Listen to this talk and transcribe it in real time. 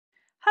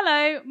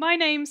Hello, my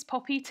name's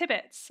Poppy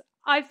Tibbets.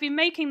 I've been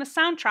making the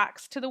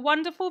soundtracks to the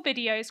wonderful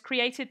videos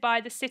created by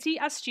the City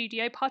as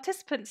Studio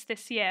participants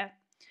this year.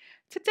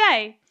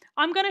 Today,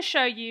 I'm going to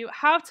show you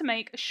how to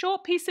make a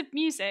short piece of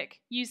music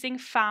using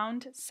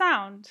found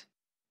sound.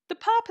 The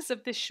purpose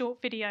of this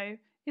short video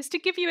is to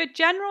give you a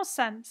general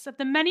sense of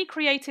the many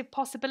creative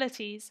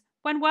possibilities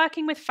when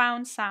working with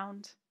found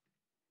sound.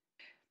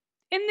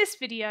 In this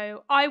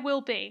video, I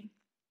will be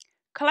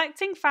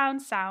collecting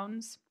found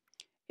sounds,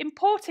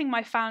 importing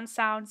my found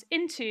sounds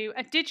into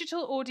a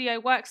digital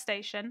audio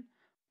workstation,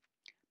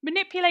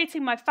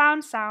 manipulating my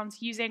found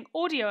sounds using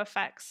audio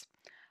effects,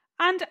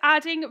 and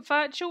adding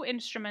virtual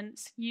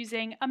instruments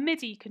using a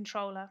MIDI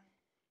controller.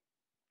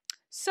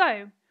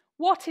 So,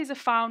 what is a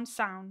found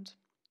sound?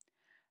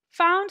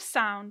 Found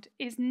sound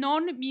is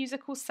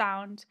non-musical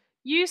sound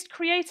used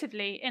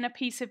creatively in a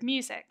piece of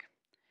music.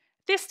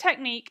 This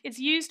technique is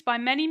used by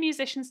many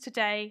musicians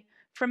today,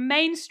 from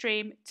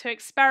mainstream to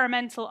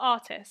experimental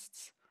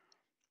artists.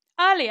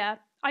 Earlier,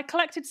 I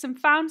collected some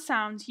found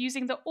sounds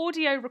using the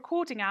audio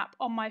recording app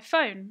on my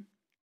phone.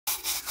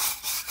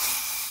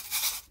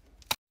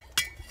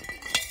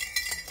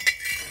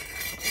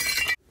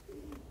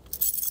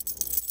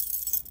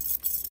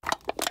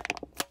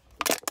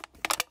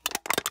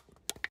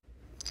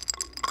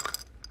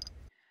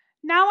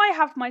 Now I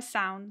have my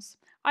sounds,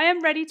 I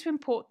am ready to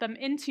import them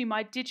into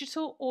my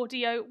digital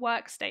audio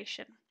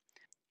workstation.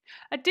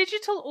 A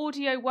digital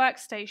audio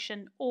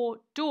workstation, or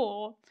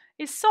DAW,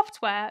 is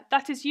software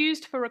that is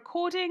used for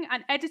recording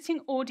and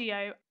editing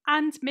audio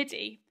and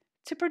MIDI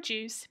to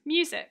produce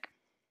music.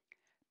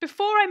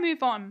 Before I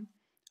move on,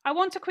 I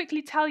want to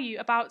quickly tell you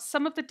about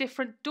some of the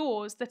different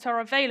DAWs that are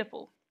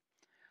available.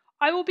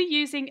 I will be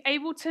using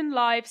Ableton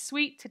Live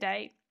Suite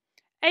today.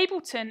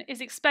 Ableton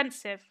is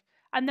expensive,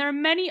 and there are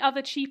many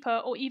other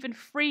cheaper or even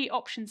free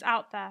options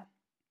out there.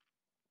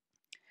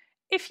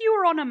 If you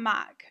are on a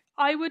Mac,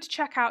 I would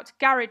check out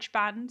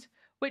GarageBand,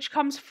 which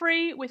comes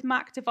free with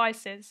Mac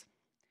devices.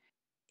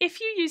 If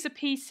you use a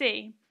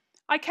PC,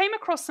 I came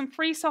across some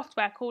free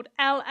software called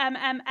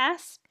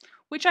LMMS,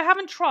 which I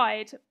haven't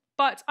tried,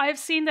 but I have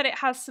seen that it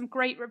has some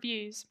great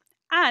reviews,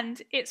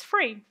 and it's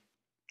free.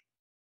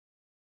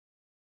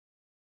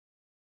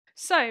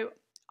 So,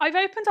 I've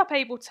opened up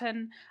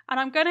Ableton and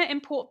I'm going to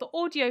import the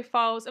audio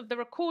files of the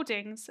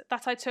recordings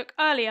that I took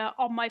earlier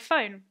on my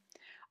phone.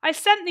 I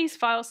sent these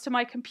files to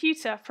my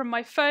computer from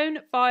my phone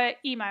via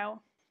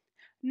email.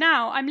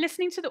 Now I'm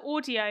listening to the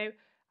audio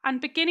and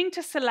beginning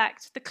to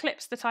select the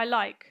clips that I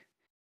like.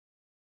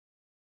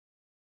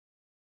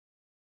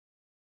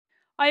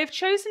 I have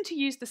chosen to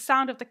use the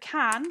sound of the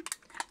can,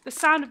 the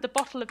sound of the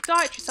bottle of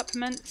dietary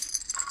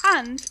supplements,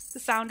 and the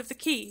sound of the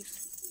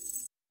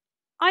keys.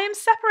 I am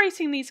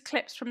separating these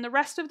clips from the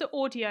rest of the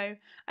audio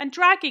and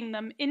dragging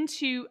them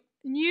into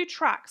new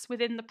tracks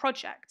within the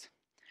project.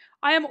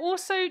 I am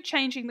also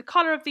changing the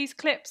colour of these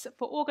clips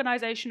for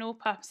organisational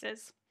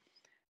purposes.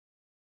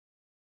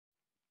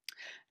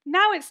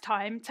 Now it's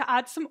time to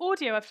add some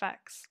audio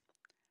effects.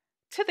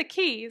 To the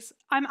keys,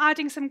 I'm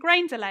adding some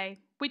grain delay,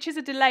 which is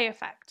a delay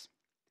effect.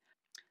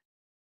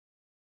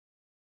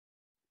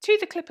 To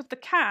the clip of the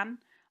can,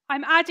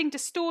 I'm adding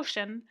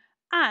distortion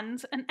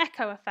and an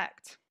echo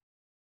effect.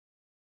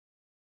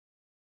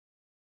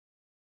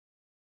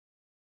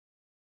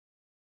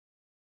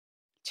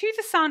 To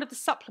the sound of the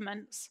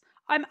supplements,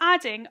 I'm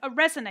adding a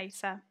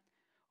resonator,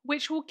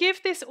 which will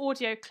give this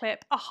audio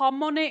clip a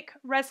harmonic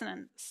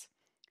resonance.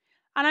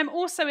 And I'm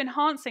also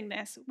enhancing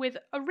this with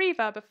a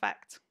reverb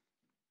effect.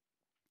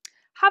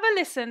 Have a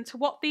listen to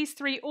what these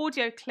three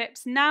audio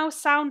clips now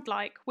sound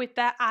like with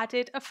their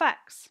added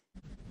effects.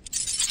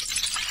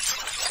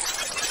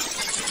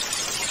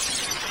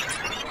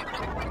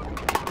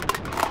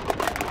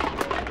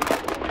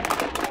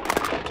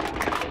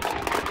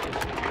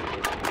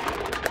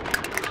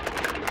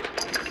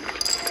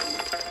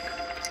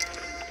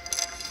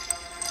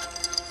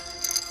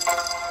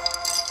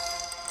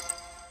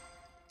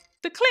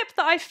 The clip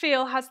that I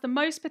feel has the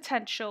most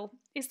potential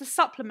is the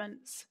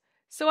supplements,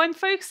 so I'm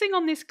focusing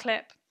on this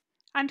clip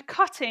and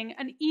cutting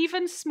an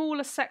even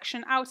smaller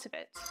section out of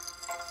it.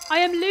 I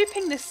am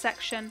looping this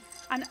section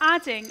and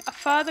adding a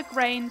further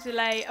grain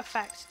delay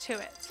effect to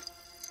it.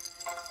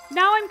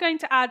 Now I'm going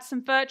to add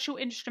some virtual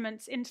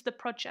instruments into the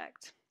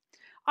project.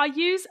 I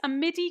use a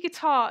MIDI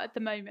guitar at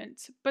the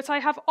moment, but I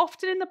have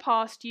often in the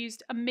past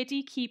used a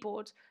MIDI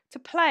keyboard to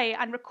play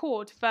and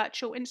record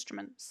virtual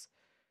instruments.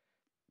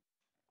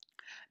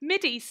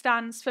 MIDI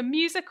stands for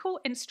Musical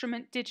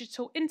Instrument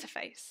Digital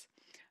Interface.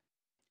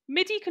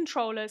 MIDI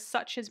controllers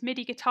such as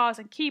MIDI guitars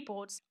and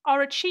keyboards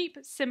are a cheap,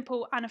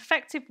 simple and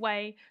effective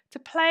way to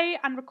play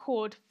and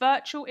record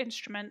virtual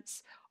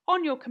instruments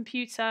on your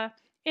computer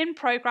in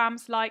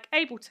programs like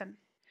Ableton.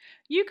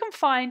 You can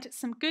find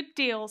some good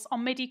deals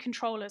on MIDI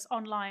controllers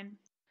online.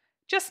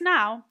 Just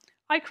now,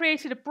 I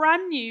created a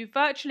brand new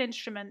virtual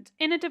instrument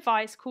in a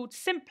device called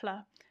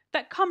Simpler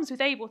that comes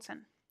with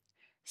Ableton.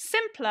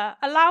 Simpler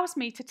allows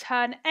me to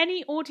turn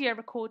any audio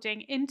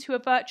recording into a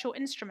virtual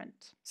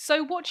instrument.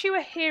 So what you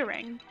are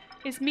hearing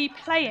is me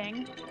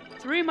playing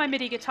through my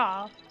MIDI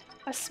guitar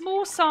a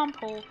small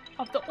sample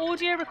of the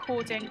audio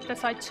recording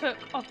that I took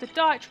of the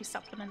dietary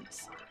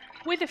supplements,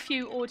 with a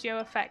few audio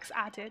effects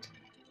added.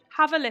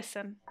 Have a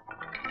listen.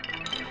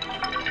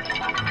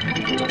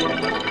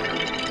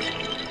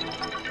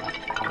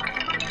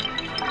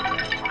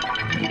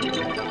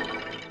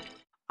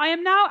 I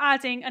am now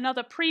adding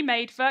another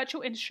pre-made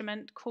virtual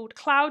instrument called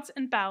Clouds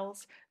and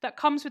Bells that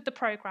comes with the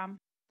program.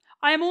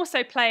 I am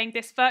also playing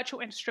this virtual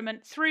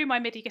instrument through my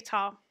MIDI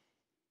guitar.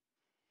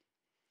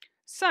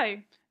 So,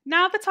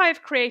 now that I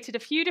have created a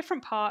few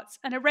different parts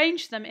and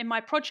arranged them in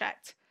my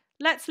project,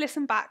 let's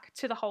listen back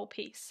to the whole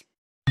piece.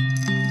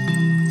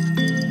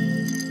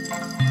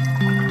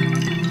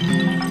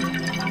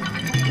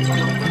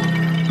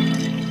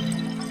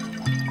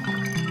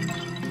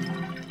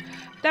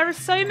 There are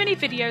so many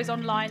videos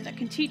online that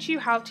can teach you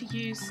how to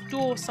use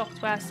DAW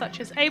software such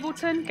as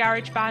Ableton,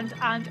 GarageBand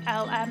and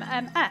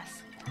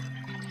LMMS.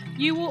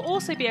 You will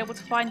also be able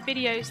to find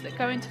videos that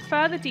go into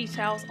further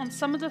details on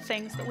some of the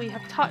things that we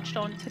have touched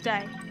on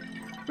today.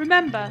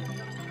 Remember,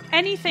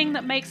 anything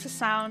that makes a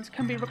sound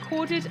can be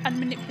recorded and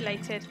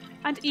manipulated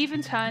and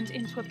even turned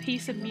into a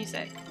piece of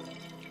music.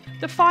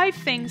 The 5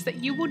 things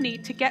that you will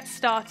need to get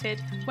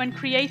started when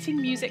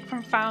creating music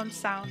from found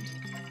sound.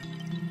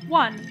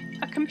 1.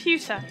 A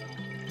computer.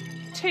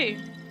 2.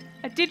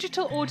 A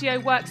digital audio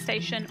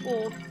workstation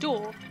or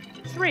DAW.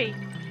 3.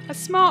 A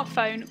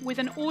smartphone with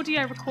an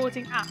audio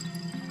recording app.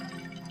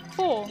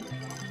 4.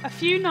 A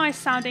few nice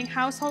sounding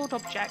household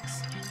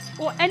objects,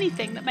 or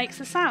anything that makes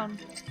a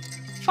sound.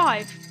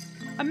 5.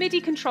 A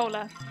MIDI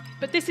controller,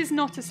 but this is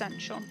not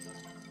essential.